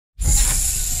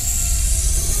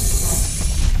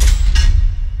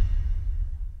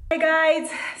Hey guys,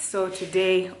 so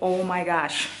today, oh my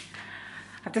gosh,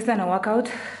 I've just done a workout.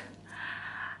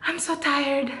 I'm so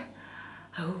tired.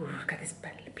 Oh, look at this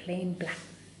plain black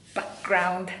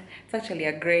background. It's actually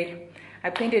a gray.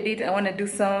 I painted it. I want to do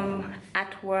some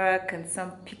artwork and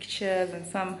some pictures and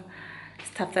some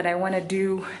stuff that I want to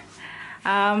do.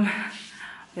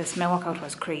 Yes, my workout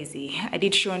was crazy. I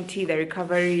did Sean T, the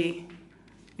recovery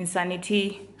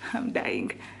insanity. I'm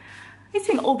dying. I'm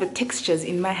seeing all the textures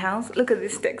in my house. Look at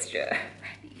this texture.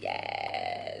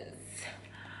 Yes.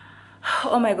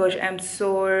 Oh my gosh, I'm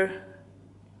so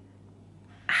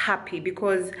happy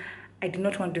because I did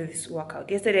not want to do this workout.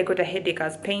 Yesterday I got a headache. I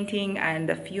was painting and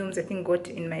the fumes I think got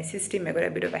in my system. I got a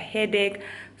bit of a headache.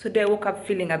 So then I woke up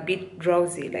feeling a bit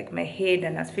drowsy, like my head,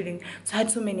 and I was feeling, so I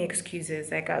had so many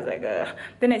excuses. Like I was like, ugh.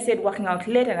 Then I said working out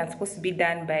late and I'm supposed to be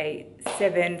done by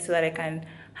 7 so that I can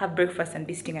have breakfast and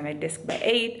be sitting at my desk by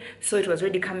 8. So it was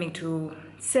already coming to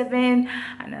 7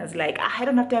 and I was like, I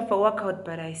don't have time for workout,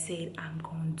 but I said I'm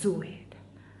going to do it.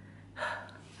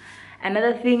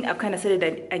 Another thing, I've kind of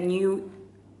started a new,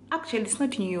 actually it's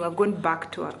not new, I've gone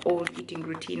back to an old eating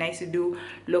routine. I used to do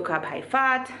low carb, high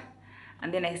fat,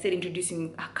 and then I started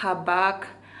introducing a carb back.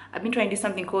 I've been trying to do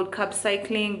something called carb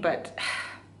cycling, but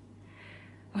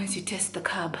once you test the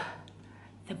carb,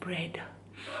 the bread,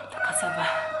 the cassava,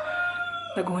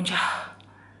 the gonja,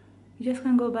 you just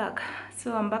can't go back.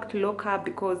 So I'm back to low carb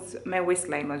because my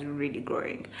waistline was really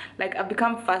growing. Like I've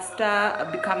become faster,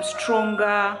 I've become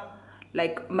stronger.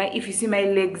 Like if you see my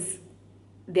legs,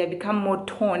 they have become more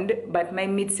toned, but my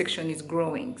midsection is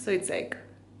growing. So it's like,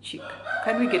 chick,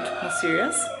 can we get more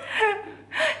serious?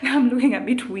 Now I'm looking a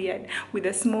bit weird with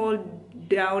a small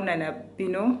down and a, you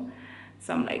know.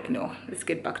 So I'm like, no, let's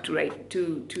get back to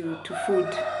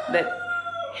food that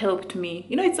helped me.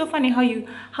 You know, it's so funny how you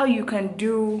can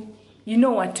do, you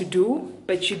know what to do,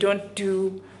 but you don't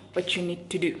do what you need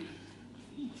to do.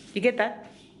 You get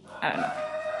that? I don't know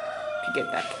if you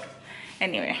get that.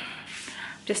 Anyway,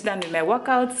 just done with my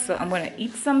workouts, so I'm gonna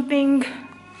eat something.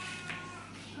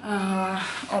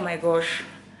 Oh my gosh,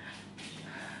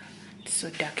 it's so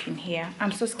dark in here.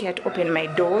 I'm so scared to open my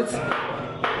doors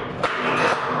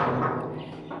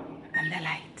and the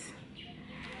light.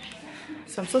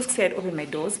 So I'm so scared to open my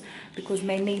doors because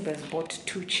my neighbors bought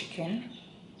 2 chicken.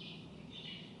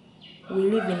 We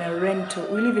live in a rental.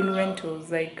 We live in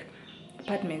rentals, like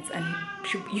apartments, and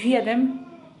you hear them.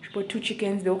 She bought 2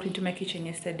 chickens. They walked into my kitchen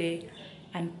yesterday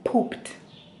and pooped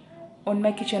on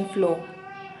my kitchen floor.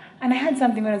 And I heard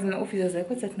something when I was in the office. I was like,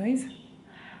 what's that noise?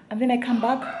 And then I come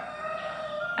back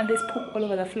and there's poop all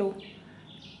over the floor.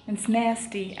 And it's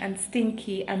nasty and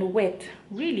stinky and wet.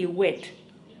 Really wet.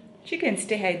 Chickens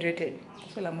stay hydrated.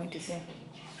 That's all I'm going to say.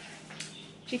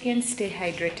 Chickens stay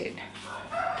hydrated.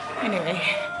 Anyway,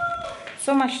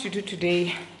 so much to do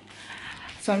today.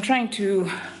 So I'm trying to...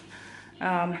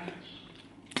 I'm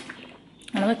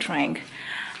not trying.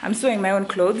 I'm sewing my own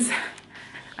clothes.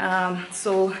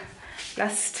 So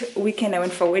last weekend I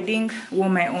went for a wedding, wore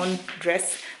my own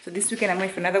dress. So this weekend I'm going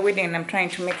for another wedding and I'm trying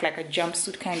to make like a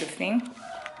jumpsuit kind of thing.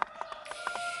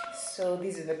 So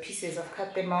these are the pieces. I've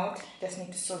cut them out. Just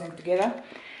need to sew them together.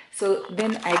 So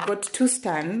then I got 2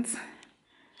 stands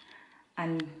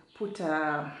and put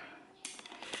a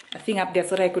thing up there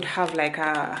so that I could have like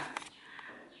a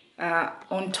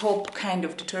on top kind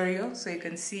of tutorial, so you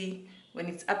can see when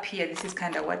it's up here, this is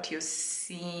kind of what you're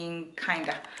seeing, kind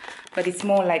of, but it's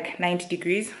more like 90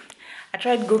 degrees. I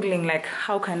tried googling like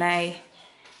how can I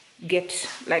get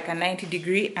like a 90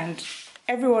 degree, and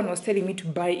everyone was telling me to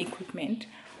buy equipment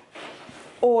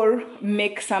or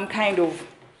make some kind of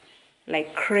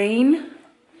like crane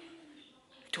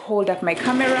to hold up my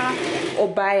camera, or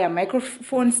buy a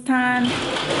microphone stand,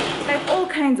 like all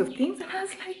kinds of things. And I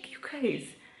was like, you guys,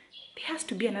 there has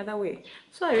to be another way.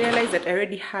 So I realized that I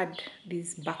already had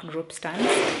these backdrop stands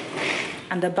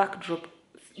and the backdrop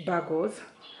bagos,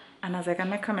 and I was like, and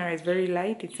my camera is very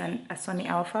light, it's a Sony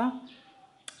Alpha,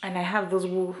 and I have those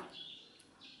wool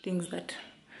things,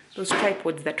 those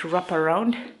tripods that wrap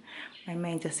around. My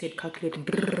mind just said calculating.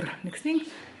 Next thing,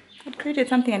 I created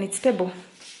something and it's stable.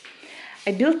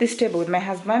 I built this table with my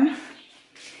husband.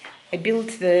 I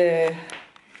built the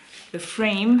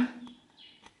frame,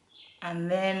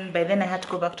 and then by then I had to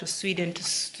go back to Sweden to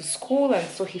school, and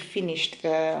so he finished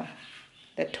the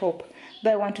top.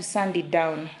 But I want to sand it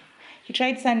down. He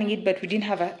tried sanding it, but we didn't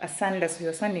have a sander, so he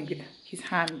was sanding with his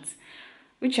hands,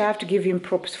 which I have to give him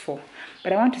props for.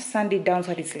 But I want to sand it down so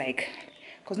that it's like,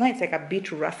 because now it's like a bit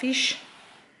roughish,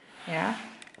 yeah,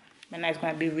 but now it's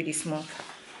going to be really smooth.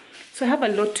 So I have a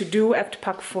lot to do. I have to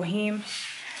pack for him.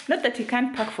 Not that he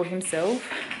can't pack for himself.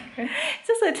 It's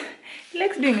just that he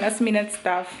likes doing last minute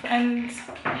stuff, and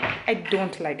I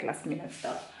don't like last minute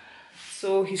stuff.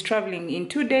 So he's traveling in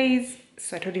 2 days.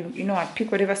 So I told him, you know what,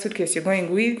 pick whatever suitcase you're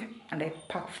going with, and I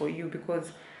pack for you,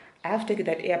 because I have to take it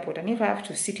at the airport, and if I have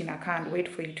to sit in a car and wait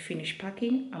for you to finish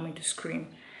packing, I'm going to scream.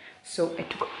 So I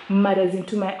took matters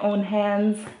into my own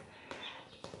hands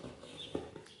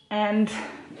and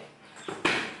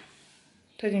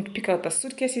told him to pick out the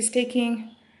suitcase he's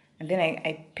taking, and then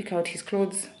I pick out his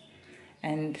clothes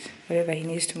and whatever he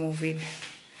needs to move with.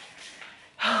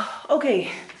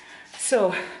 Okay,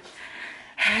 so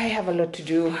I have a lot to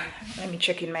do. Let me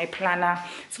check in my planner.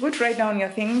 It's good to write down your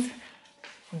things.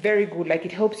 Very good, like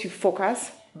it helps you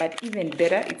focus, but even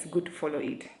better, it's good to follow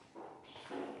it.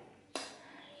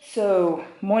 So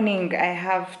mornings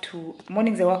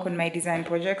I work on my design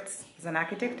projects as an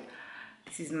architect.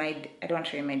 This is I don't want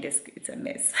to show you my desk, it's a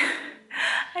mess.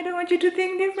 I don't want you to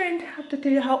think different. I have to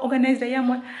tell you how organized I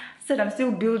am. So I'm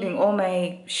still building all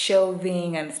my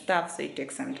shelving and stuff, so it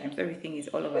takes some time. So everything is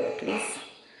all over the place.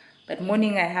 But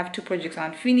morning I have 2 projects I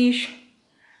want to finish.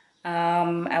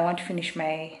 I want to finish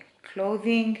my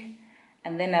clothing,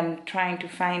 and then I'm trying to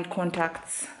find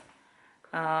contacts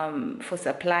for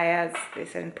suppliers.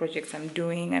 There's certain projects I'm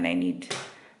doing, and I need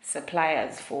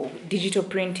suppliers for digital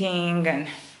printing and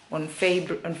on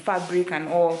fabric and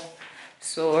all.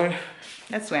 So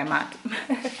that's where I'm at.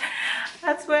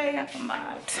 That's where I'm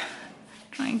at,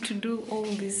 trying to do all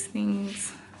these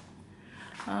things.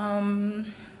 Oh,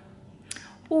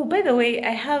 by the way,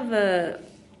 I have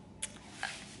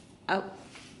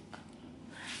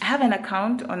an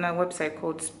account on a website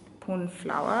called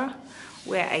Spoonflower,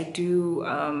 where I do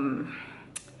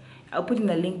I'll put in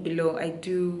the link below. I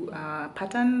do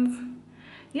patterns.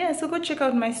 Yeah, so go check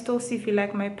out my store, see if you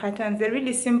like my patterns. They're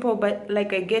really simple, but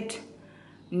like I get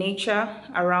nature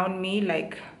around me,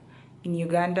 like in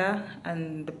Uganda,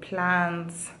 and the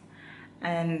plants,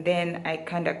 and then I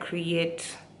kind of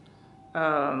create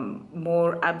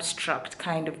more abstract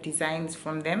kind of designs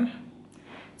from them.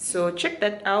 So check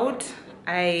that out.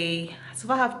 I so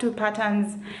far have 2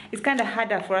 patterns. It's kind of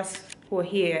harder for us who are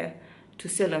here to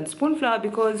sell on Spoonflower,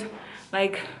 because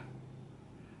like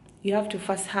you have to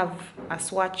first have a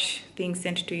swatch thing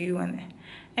sent to you, and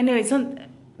anyway,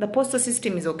 the postal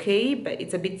system is okay, but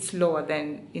it's a bit slower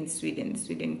than in Sweden.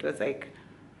 Sweden, it was like,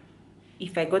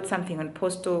 if I got something on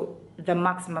postal, the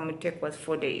maximum it take was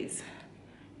 4 days.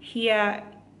 Here,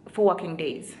 4 working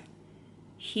days.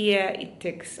 Here it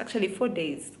takes actually 4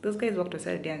 days. Those guys work on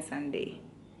Saturday and Sunday.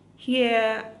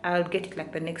 Here I'll get it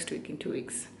like the next week, in 2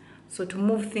 weeks. So to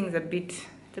move things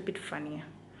it's a bit funnier.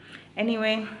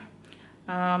 Anyway,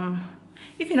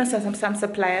 if you know some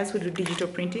suppliers who do digital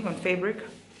printing on fabric,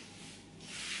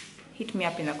 hit me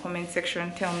up in the comment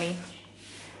section, tell me.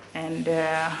 And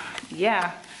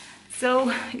yeah, so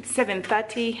it's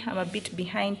 7:30. I'm a bit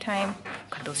behind time.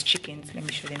 Look at those chickens. Let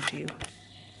me show them to you.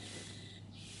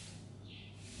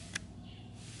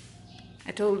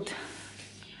 I told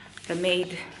the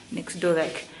maid next door,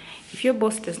 like, if your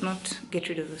boss does not get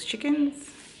rid of those chickens,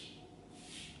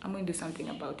 I'm going to do something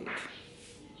about it.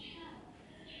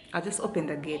 I'll just open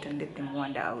the gate and let them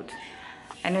wander out.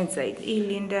 I know it's like, hey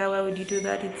Linda, why would you do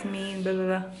that? It's mean, blah, blah,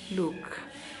 blah. Look,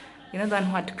 you're not the one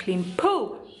who had to clean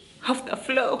poo off the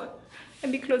floor.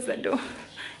 Let me close the door,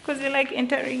 because they like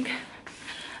entering.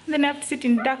 And then I have to sit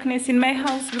in darkness in my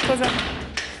house because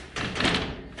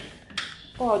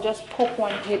I'll just poke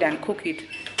one head and cook it.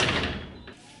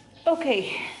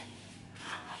 Okay,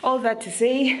 all that to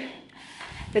say,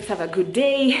 let's have a good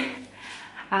day.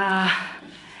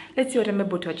 Let's see what I'm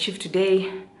able to achieve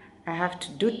today. I have to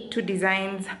do 2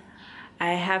 designs.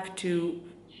 I have to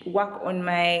work on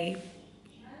my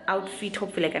outfit.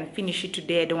 Hopefully I can finish it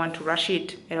today. I don't want to rush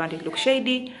it. I don't want it to look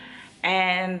shady.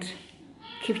 And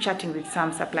keep chatting with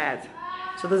some suppliers.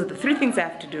 So those are the 3 things I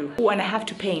have to do. Oh, and I have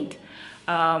to paint.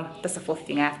 That's the 4th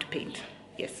thing, I have to paint.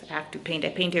 Yes, I have to paint. I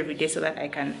paint every day so that I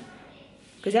can,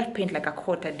 because I have to paint like a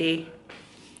quart a day.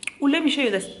 Oh, let me show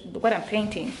you what I'm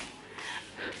painting.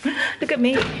 Look at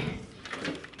me.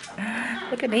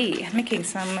 Look at me. I'm making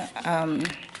some, I'm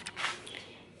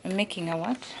making a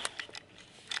what?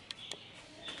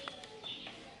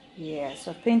 Yeah,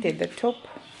 so I painted the top.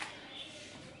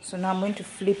 So now I'm going to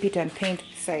flip it and paint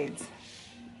the sides.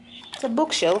 It's a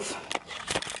bookshelf.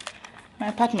 My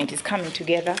apartment is coming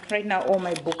together. Right now, all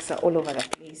my books are all over the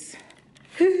place.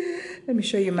 Let me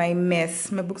show you my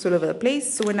mess. My books all over the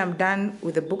place. So when I'm done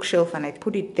with the bookshelf and I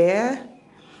put it there,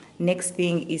 next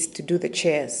thing is to do the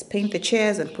chairs. Paint the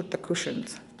chairs and put the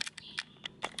cushions.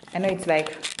 I know it's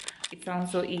like, it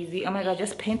sounds so easy. Oh my God,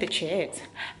 just paint the chairs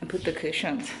and put the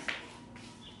cushions.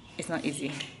 It's not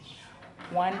easy.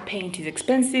 One, paint is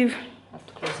expensive. I have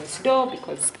to close this door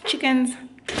because chickens.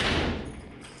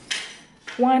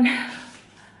 One,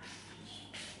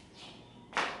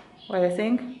 what was I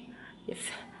saying? Yes,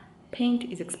 paint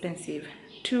is expensive.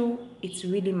 Two, it's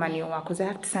really manual work because I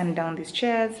have to sand down these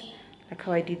chairs like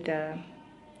how I did the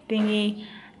thingy,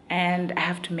 and I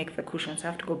have to make the cushions. I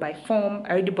have to go buy foam.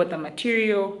 I already bought the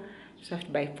material, so I have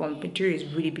to buy foam. The material is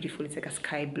really beautiful. It's like a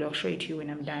sky blue. I'll show it to you when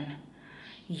I'm done.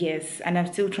 Yes, and I'm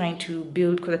still trying to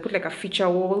build because I put like a feature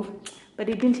wall, but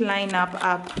it didn't line up.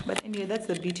 But anyway, that's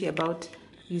the beauty about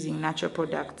using natural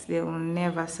products. They will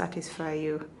never satisfy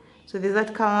you. So there's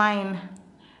that line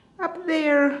up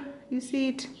there. You see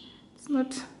it? It's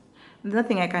not, there's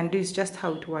nothing I can do. It's just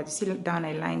how it was. You see down,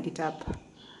 I lined it up,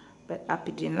 but up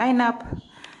it didn't line up.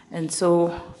 And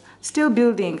so still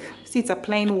building. See, it's a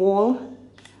plain wall.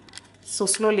 So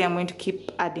slowly I'm going to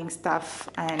keep adding stuff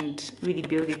and really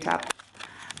build it up.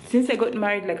 Since I got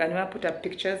married, like I never put up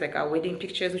pictures, like our wedding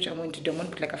pictures, which I'm going to do. I'm going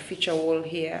to put like a feature wall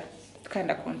here.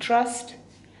 Kind of contrast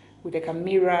with like a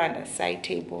mirror and a side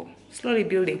table. Slowly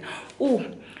building. Oh,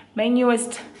 my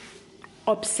newest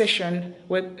obsession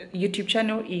with YouTube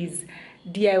channel is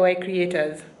DIY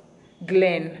creators.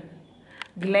 Glenn,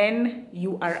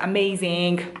 you are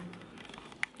amazing.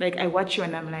 Like I watch you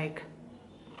and I'm like,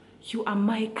 you are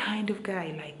my kind of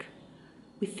guy. Like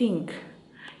we think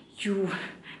you,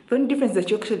 the only difference is that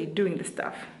you're actually doing the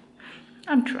stuff.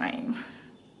 I'm trying,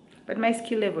 but my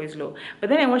skill level is low. But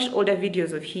then I watched older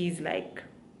videos of his, like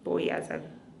 4 years,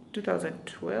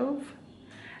 2012,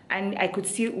 and I could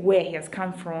see where he has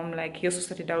come from. Like he also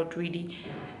started out really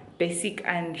basic,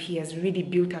 and he has really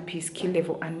built up his skill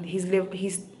level, and his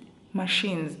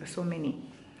machines are so many.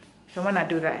 So I want to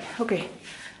do that. Okay,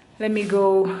 let me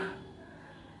go.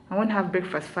 I want to have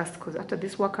breakfast first because after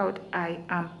this workout I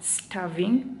am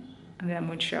starving, and then I'm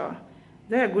going to shower. Is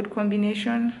that a good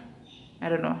combination? I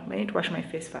don't know, but I need to wash my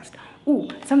face first. Ooh,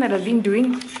 something that I've been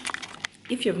doing,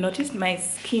 if you've noticed, my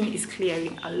skin is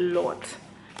clearing a lot.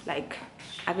 Like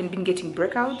I haven't been getting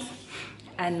breakouts,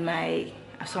 and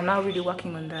so I'm now really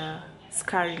working on the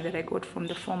scarring that I got from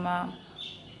the former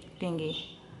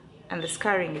thingy. And the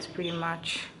scarring is pretty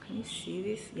much, can you see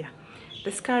this? Yeah,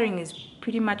 the scarring is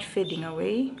pretty much fading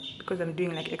away because I'm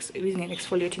doing like using an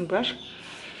exfoliating brush.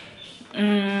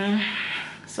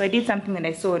 So I did something that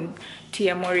I saw on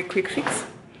Tia Mori Quick Fix,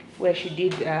 where she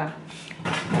did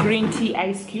green tea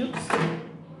ice cubes.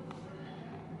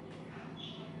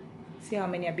 See how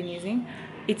many I've been using?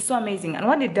 It's so amazing. And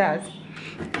what it does,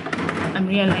 I'm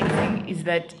realizing, is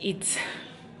that it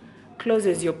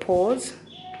closes your pores.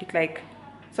 It like,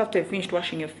 so after you've finished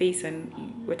washing your face and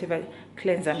whatever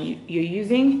cleanser you're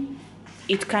using,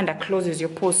 it kind of closes your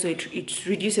pores, so it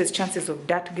reduces chances of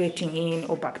dirt getting in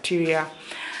or bacteria.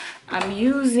 I'm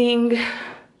using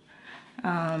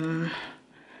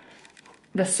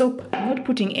the soap. I'm not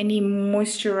putting any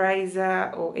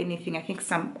moisturizer or anything. I think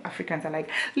some Africans are like,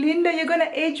 Linda, you're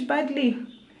gonna age badly.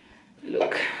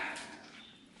 Look,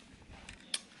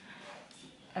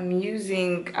 I'm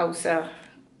using Ausa.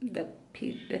 The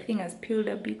thing has peeled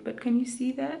a bit, but can you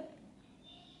see that?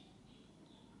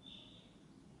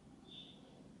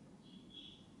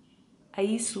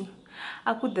 Aisu.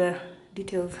 I'll put the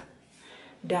details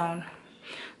down.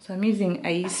 So I'm using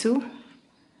Aisu,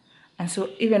 and so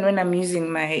even when I'm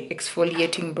using my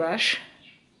exfoliating brush,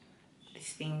 this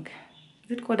thing,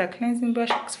 is it called a cleansing brush,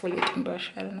 exfoliating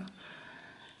brush? I don't know.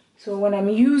 So when I'm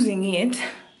using it,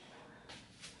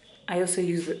 I also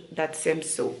use that same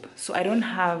soap, so I don't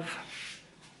have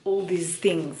all these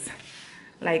things.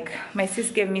 Like my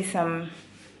sis gave me some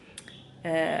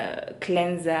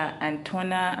cleanser and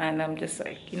toner, and I'm just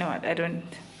like, you know what,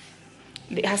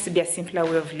 it has to be a simpler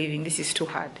way of living. This is too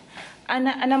hard, and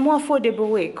a more affordable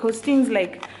way, because things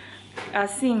like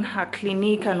seeing her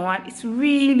clinique and what, it's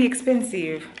really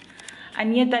expensive,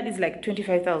 and yet that is like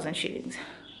 25,000 shillings,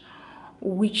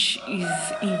 which is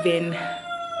even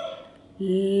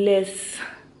less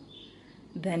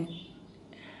than,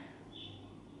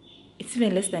 it's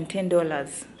even less than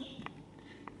 $10,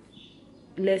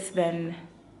 less than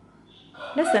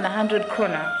 100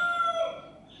 krona.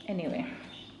 Anyway,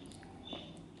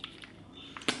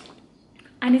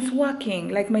 and it's working.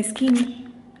 Like my skin,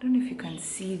 I don't know if you can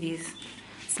see this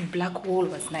black wall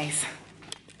was nice.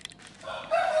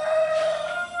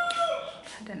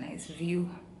 Had a nice view.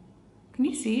 Can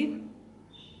you see it?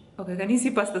 Okay, can you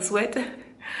see past the sweat?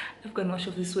 I've got much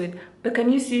of the sweat, but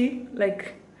can you see,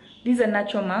 like, these are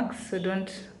natural marks, so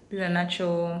these are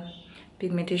natural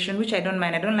pigmentation, which I don't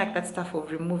mind. I don't like that stuff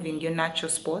of removing your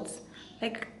natural spots.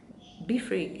 Like, be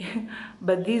free.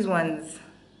 But these ones,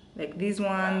 like these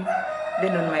ones,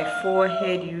 Then on my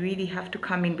forehead, you really have to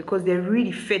come in because they're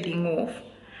really fading off.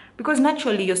 Because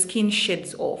naturally your skin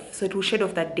sheds off, so it will shed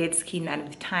off that dead skin, and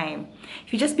with time,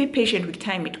 if you just be patient, with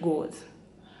time it goes.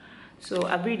 So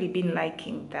I've really been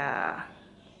liking the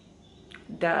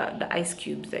ice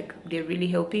cubes, like they're really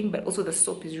helping, but also the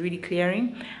soap is really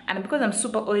clearing. And because I'm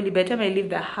super oily, by the time I leave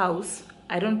the house,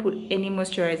 I don't put any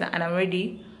moisturizer and I'm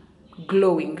already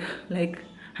glowing, like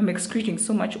I'm excreting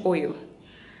so much oil.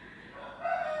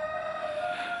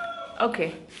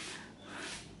 Okay,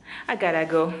 I gotta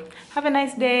go. Have a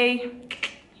nice day.